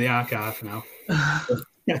deep into the archive now.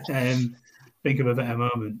 Think of a better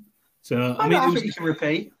moment. So I think you can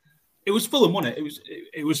repeat. It was Fulham, wasn't it?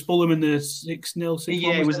 It was Fulham in the 6-0.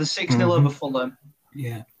 Yeah, it was the 6-0 over Fulham.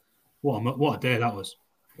 Yeah. What a day that was.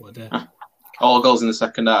 What a day. All goals in the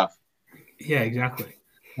second half. Yeah, exactly.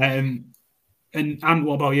 And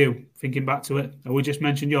what about you? Thinking back to it, we just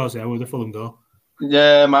mentioned yours there with the Fulham goal.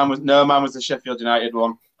 Yeah, mine was the Sheffield United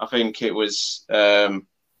one. I think it was, we're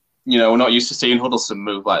not used to seeing Huddlestone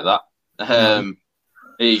move like that.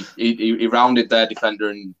 He rounded their defender,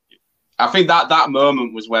 and I think that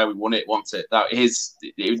moment was where we won it, wasn't it?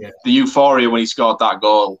 The euphoria when he scored that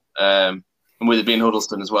goal, and with it being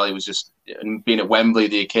Huddlestone as well, he was just, and being at Wembley,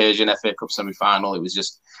 the occasion, FA Cup semi-final, it was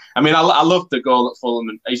just, I mean, I loved the goal at Fulham,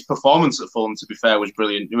 and his performance at Fulham, to be fair, was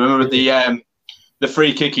brilliant. You remember the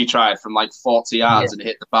free kick he tried from like 40 yards and it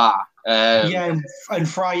hit the bar. And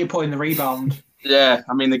Fryer put in the rebound. Yeah,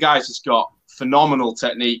 I mean, the guy's just got phenomenal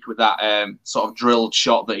technique with that sort of drilled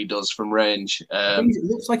shot that he does from range. It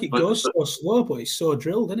looks like it goes so slow, but it's so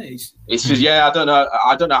drilled, isn't it? It's just, I don't know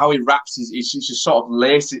how he wraps he's just sort of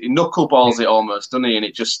laces, he knuckleballs it almost, doesn't he? And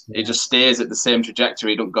it just stays at the same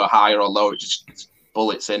trajectory. It don't go higher or lower. It just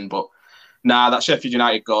bullets in. But that Sheffield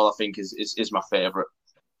United goal, I think, is my favourite.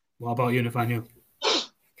 What about you, Nathaniel?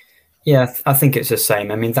 Yeah, I think it's the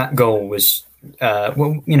same. I mean, that goal was,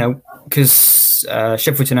 because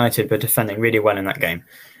Sheffield United were defending really well in that game,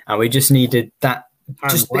 and we just needed that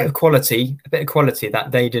a bit of quality that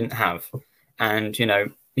they didn't have. And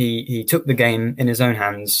he took the game in his own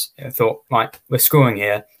hands. I thought, like, we're scoring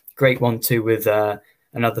here. Great 1-2 with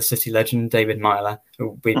another City legend, David Myler,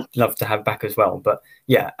 who we'd love to have back as well. But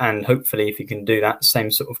yeah, and hopefully if you can do that same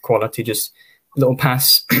sort of quality, just a little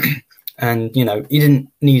pass. And, he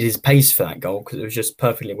didn't need his pace for that goal because it was just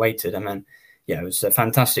perfectly weighted. I mean, it was a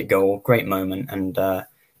fantastic goal, great moment. And,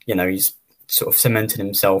 he's sort of cemented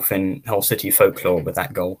himself in whole City folklore with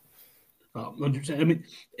that goal. 100%. I mean,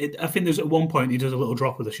 I think there's at one point he does a little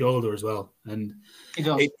drop of the shoulder as well. And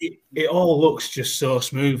it all looks just so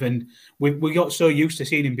smooth. And we got so used to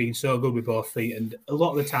seeing him being so good with both feet. And a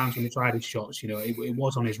lot of the times when he tried his shots, it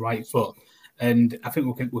was on his right foot. And I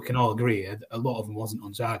think we can all agree a lot of them wasn't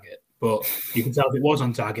on target. But you can tell if it was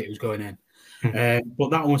on target, it was going in. But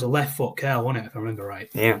that one was a left foot curl, wasn't it, if I remember right?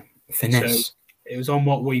 Yeah, finesse. So it was on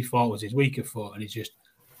what we thought was his weaker foot, and he just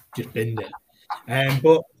binned it.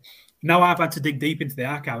 But now I've had to dig deep into the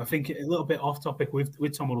archive. I think a little bit off topic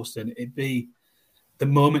with Tom Huddlestone, it'd be the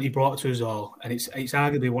moment he brought to us all, and it's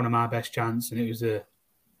arguably one of my best chants, and it was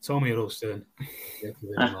Tommy Huddleston.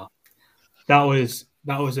 That was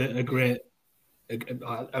a great.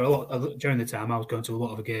 During the time, I was going to a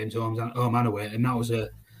lot of games, home and away, and that was a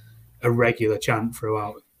regular chant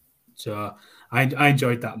throughout. So I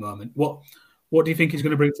enjoyed that moment. What do you think he's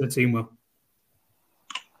going to bring to the team, Will?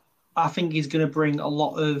 I think he's going to bring a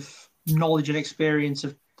lot of knowledge and experience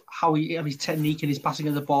of his technique and his passing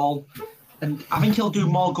of the ball. And I think he'll do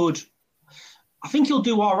more good. I think he'll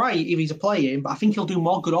do all right if he's playing, but I think he'll do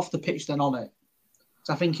more good off the pitch than on it.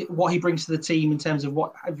 So I think what he brings to the team in terms of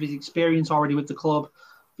his experience already with the club,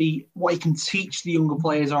 what he can teach the younger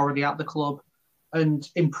players already at the club and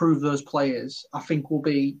improve those players, I think will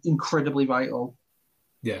be incredibly vital.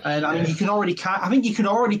 Yeah. And I mean, you can already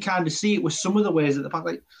kind of see it with some of the ways at the back.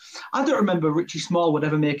 Like, I don't remember Richie Smallwood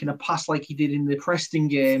ever making a pass like he did in the Preston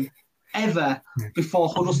game ever before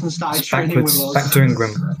Huddleston started training with us. Back to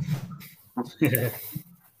Ingram. Yeah.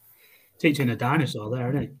 Teaching a dinosaur there,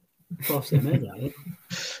 isn't he? Of course they made that. Eh?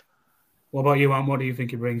 What about you, Anne? What do you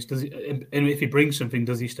think he brings? And if he brings something,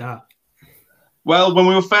 does he start? Well, when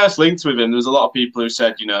we were first linked with him, there was a lot of people who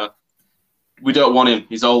said, we don't want him.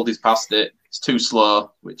 He's old. He's past it. It's too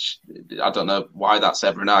slow. Which I don't know why that's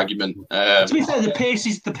ever an argument. To be fair, the pace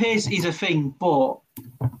is a thing, but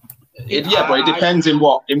it depends in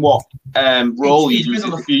what role you're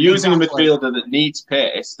using. If you're using a midfielder that needs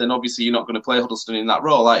pace, then obviously you're not going to play Huddleston in that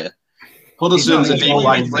role, are you? Huddleston's a deep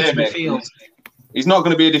line playmaker. He's not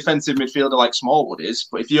going to be a defensive midfielder like Smallwood is,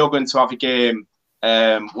 but if you're going to have a game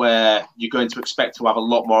where you're going to expect to have a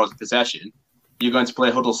lot more of the possession, you're going to play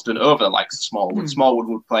Huddleston over like Smallwood. Smallwood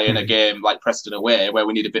would play in a game like Preston away where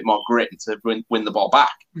we need a bit more grit to win the ball back.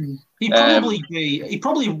 He'd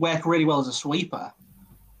probably work really well as a sweeper.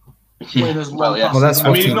 Well, yeah. That's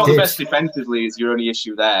what he's not the best defensively is your only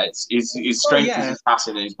issue there. His strength is his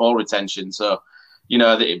passing and his ball retention. So,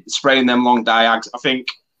 spraying them long diags. I think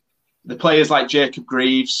the players like Jacob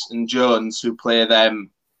Greaves and Jones who play them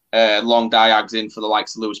long diags in for the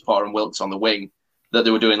likes of Lewis Potter and Wilkes on the wing that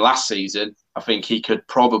they were doing last season, I think he could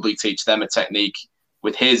probably teach them a technique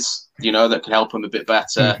with his, that can help them a bit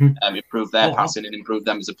better, improve their passing and improve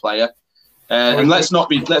them as a player. And let's not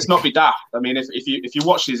be daft. I mean, if you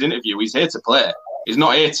watch his interview, he's here to play. He's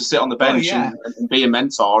not here to sit on the bench and be a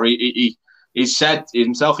mentor. He said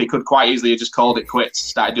himself he could quite easily have just called it quits,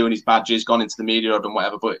 started doing his badges, gone into the media and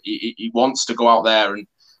whatever. But he wants to go out there and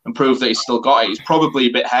prove that he's still got it. He's probably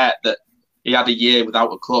a bit hurt that he had a year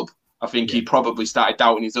without a club. I think he probably started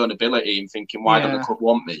doubting his own ability and thinking, why don't the club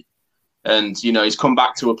want me? And, he's come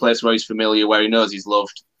back to a place where he's familiar, where he knows he's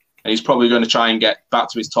loved. And he's probably going to try and get back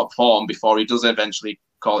to his top form before he does eventually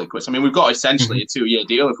call it quits. I mean, we've got essentially a 2-year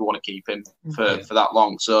deal if we want to keep him for that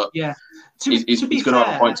long. So he's going to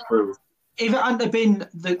have a point to prove. If it hadn't been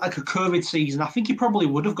like a COVID season, I think he probably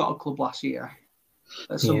would have got a club last year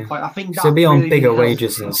at some point. I think that he'll be on bigger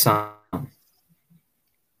wages than some.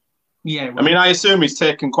 Yeah, I mean, I assume he's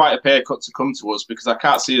taken quite a pay cut to come to us because I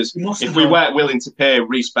can't see us if we weren't willing to pay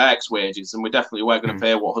Reece Burke's wages, and we definitely weren't going to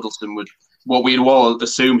pay what we'd all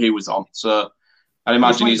assume he was on. So I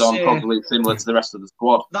imagine he's on probably similar to the rest of the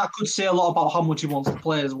squad. That could say a lot about how much he wants to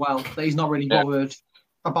play as well. That he's not really bothered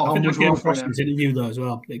about how much. It came across in his interview though as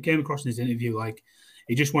well. It came across in his interview like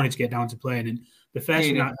he just wanted to get down to playing, and the first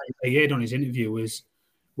thing that he heard on his interview was.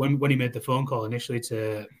 When he made the phone call initially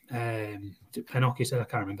to Pennock, he said, I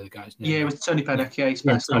can't remember the guy's name. Yeah, it was Tony Pennock. Yeah, he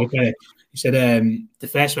said, the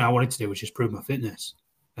first thing I wanted to do was just prove my fitness,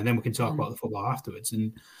 and then we can talk about the football afterwards.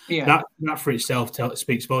 And that for itself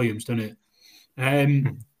speaks volumes, doesn't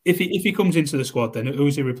it? If he comes into the squad, then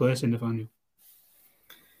who's he replacing, Nathaniel?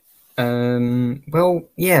 Well,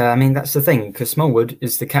 yeah, I mean, that's the thing, because Smallwood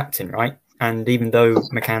is the captain, right? And even though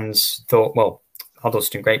McCann's thought, well,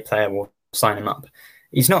 Huddleston, great player, we'll sign him up.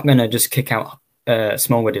 He's not going to just kick out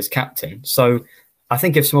Smallwood as captain. So I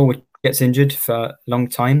think if Smallwood gets injured for a long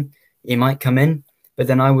time, he might come in. But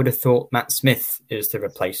then I would have thought Matt Smith is the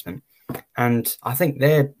replacement. And I think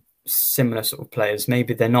they're similar sort of players.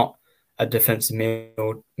 Maybe they're not a defensive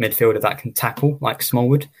midfielder that can tackle like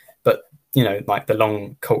Smallwood, but, like the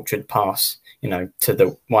long cultured pass, to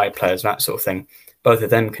the wide players, that sort of thing. Both of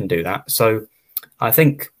them can do that. So I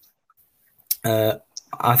think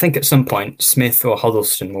at some point, Smith or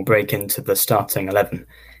Huddleston will break into the starting 11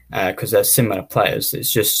 because they're similar players.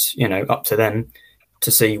 It's just, up to them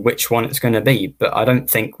to see which one it's going to be. But I don't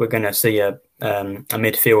think we're going to see a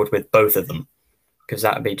midfield with both of them because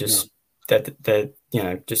that would be just, they're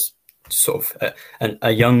just sort of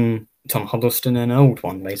a young Tom Huddleston and an old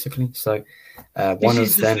one, basically. So one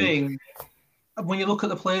of them. Thing. When you look at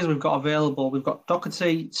the players we've got available, we've got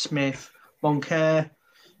Doherty, Smith, Moncur,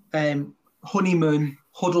 Honeyman,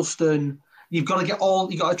 Huddleston. You've got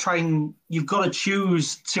to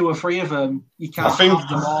choose 2 or 3 of them. You can't have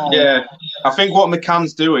them all. Yeah, I think what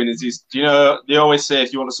McCann's doing is, they always say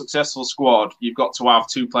if you want a successful squad, you've got to have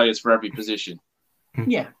 2 players for every position.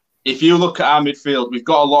 Yeah. If you look at our midfield, we've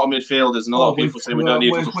got a lot of midfielders, and a lot of people say we don't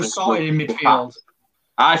need Huddleston. We're sorted in midfield.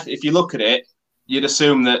 If you look at it, you'd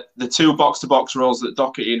assume that the 2 box-to-box roles that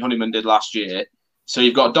Doherty and Honeyman did last year, so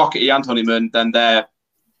you've got Doherty and Honeyman, then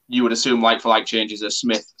you would assume like-for-like changes as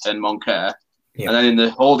Smith and Moncur. Yeah. And then in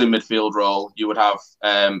the holding midfield role, you would have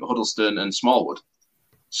Huddleston and Smallwood.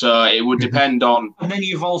 So it would depend on... And then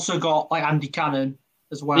you've also got Andy Cannon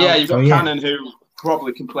as well. Yeah, you've got Cannon, who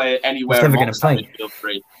probably can play anywhere amongst that midfield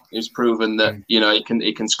 3. He's proven that,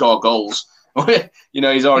 he can score goals.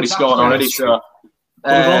 He's already scored already. So,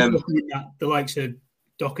 the likes of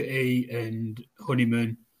Doherty and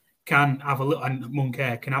Honeyman can have a little, and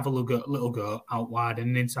Moncur can have a little go out wide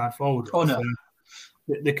and inside forward. Oh no,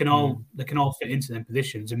 they can all fit into them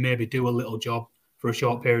positions and maybe do a little job for a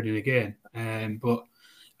short period in a game. But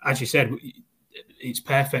as you said, it's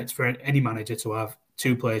perfect for any manager to have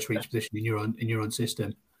 2 players for each position in your own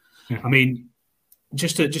system. Yeah. I mean,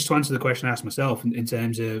 just to answer the question I asked myself in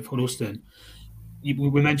terms of Huddleston,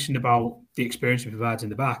 we mentioned about the experience he provides in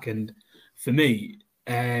the back, and for me,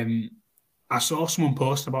 I saw someone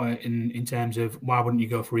post about it in terms of why wouldn't you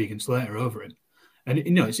go for Regan Slater over him? And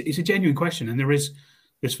it's a genuine question, and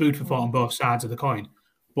there's food for thought on both sides of the coin.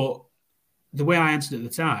 But the way I answered at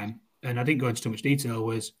the time, and I didn't go into too much detail,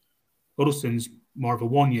 was Huddleston's more of a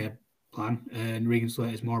 1-year plan, and Regan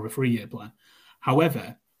Slater's more of a 3-year plan.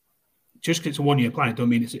 However, just because it's a 1-year plan, it don't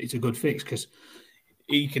mean it's a good fix, because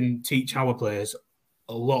he can teach our players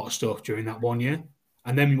a lot of stuff during that 1 year.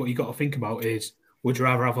 And then what you got to think about is, would you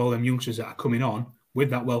rather have all them youngsters that are coming on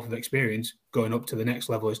with that wealth of experience going up to the next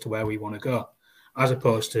level as to where we want to go, as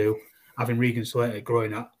opposed to having Regan Slater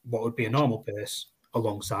growing at what would be a normal pace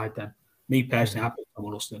alongside them? Me personally, happy with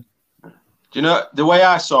Huddleston. Do you know, the way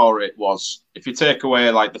I saw it was, if you take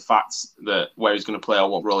away the facts that where he's going to play or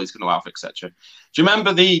what role he's going to have, etc. Do you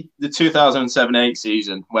remember the 2007-8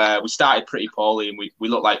 season where we started pretty poorly and we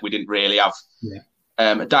looked like we didn't really have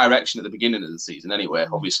a direction at the beginning of the season anyway?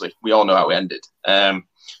 Obviously, we all know how it ended.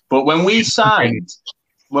 But when we signed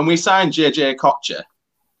JJ Kocher,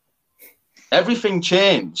 everything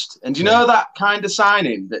changed. And do you know that kind of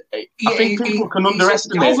signing that I think people can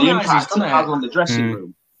underestimate the impact it has on the dressing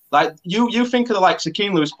room? Like you think of the likes of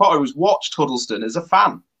Keane Lewis Potter, who's watched Huddleston as a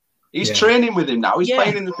fan. He's training with him now. He's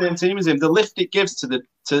playing in the same team as him. The lift it gives to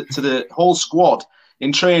the whole squad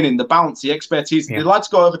in training, the bounce, the expertise. The lad's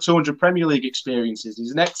got over 200 Premier League experiences.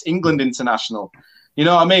 He's an ex-England international. You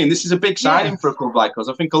know what I mean? This is a big signing for a club like us.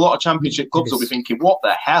 I think a lot of Championship clubs will be thinking, what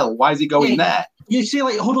the hell? Why is he going there? You see,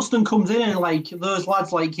 Huddleston comes in and those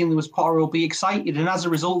lads like Keane Lewis Potter will be excited, and as a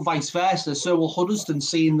result, vice versa. So will Huddleston,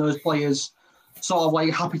 seeing those players sort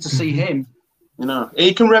of happy to see him.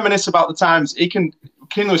 He can reminisce about the times. Keane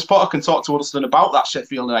Lewis Potter can talk to Huddleston about that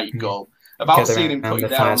Sheffield United goal, about seeing him put it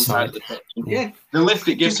down on the side of the pitch. Yeah, the lift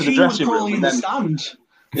it gives to the dressing room. And then,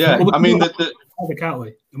 I mean, can't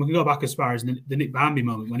we? And we can go back as far as the Nick Barmby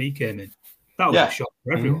moment when he came in. That was a shock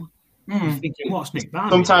for everyone. Thinking, what's Nick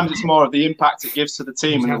Barmby? Sometimes it's more of the impact it gives to the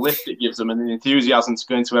team and the lift it gives them, and the enthusiasm to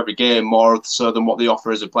go into every game more so than what they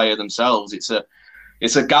offer as a player themselves. It's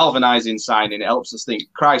a galvanising signing. It helps us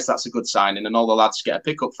think, Christ, that's a good signing, and all the lads get a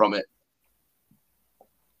pickup from it.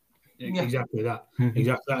 Exactly that.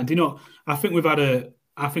 Exactly that. And I think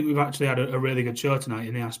we've actually had a really good show tonight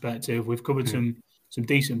in the aspect of we've covered some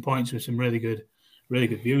decent points with some really good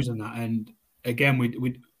views on that. And again,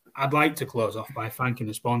 I'd like to close off by thanking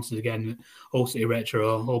the sponsors again, Hull City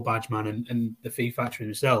Retro, Hull Badgeman, and the Fee Factory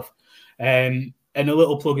himself. And a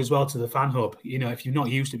little plug as well to the Fan Hub. If you've not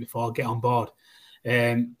used it before, get on board.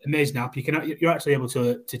 Amazing app. You're actually able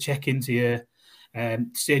to check into your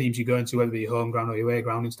stadiums you go into, whether it be your home ground or your away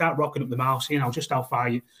ground, and start rocking up the mouse, just how far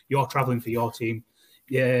you're travelling for your team.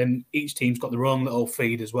 Each team's got their own little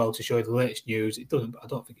feed as well to show you the latest news. I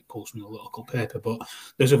don't think it pulls from the local paper, but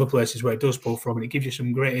there's other places where it does pull from, and it gives you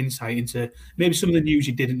some great insight into maybe some of the news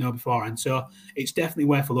you didn't know beforehand. So it's definitely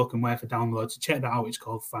worth a look and worth a download. So check that out. It's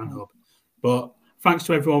called Fan Hub. But thanks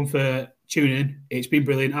to everyone for tuning in. It's been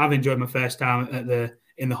brilliant. I've enjoyed my first time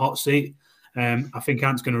in the hot seat. I think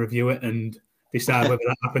Ant's going to review it and decide whether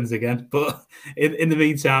that happens again. But in the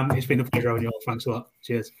meantime, it's been a pleasure having you all. Thanks a lot.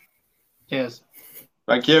 Cheers. Cheers.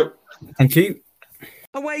 Thank you. Thank you.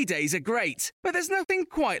 Away days are great, but there's nothing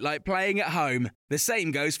quite like playing at home. The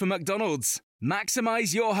same goes for McDonald's.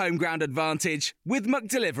 Maximise your home ground advantage with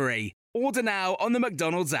McDelivery. Order now on the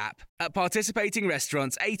McDonald's app. At participating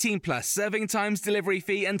restaurants, 18 plus, serving times, delivery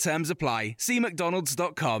fee and terms apply. See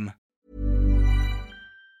mcdonalds.com.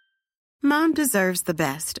 Mom deserves the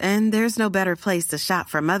best, and there's no better place to shop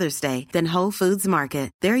for Mother's Day than Whole Foods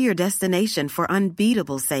Market. They're your destination for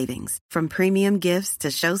unbeatable savings, from premium gifts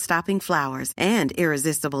to show-stopping flowers and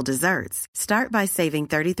irresistible desserts. Start by saving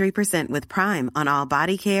 33% with Prime on all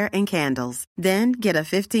body care and candles. Then get a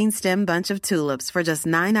 15-stem bunch of tulips for just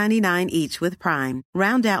 $9.99 each with Prime.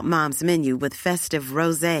 Round out Mom's menu with festive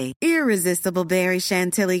rosé, irresistible berry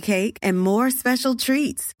chantilly cake, and more special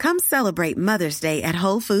treats. Come celebrate Mother's Day at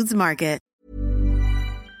Whole Foods Market.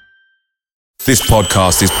 This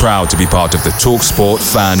podcast is proud to be part of the TalkSport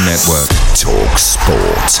Fan Network.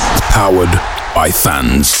 TalkSport. Powered by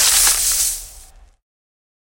fans.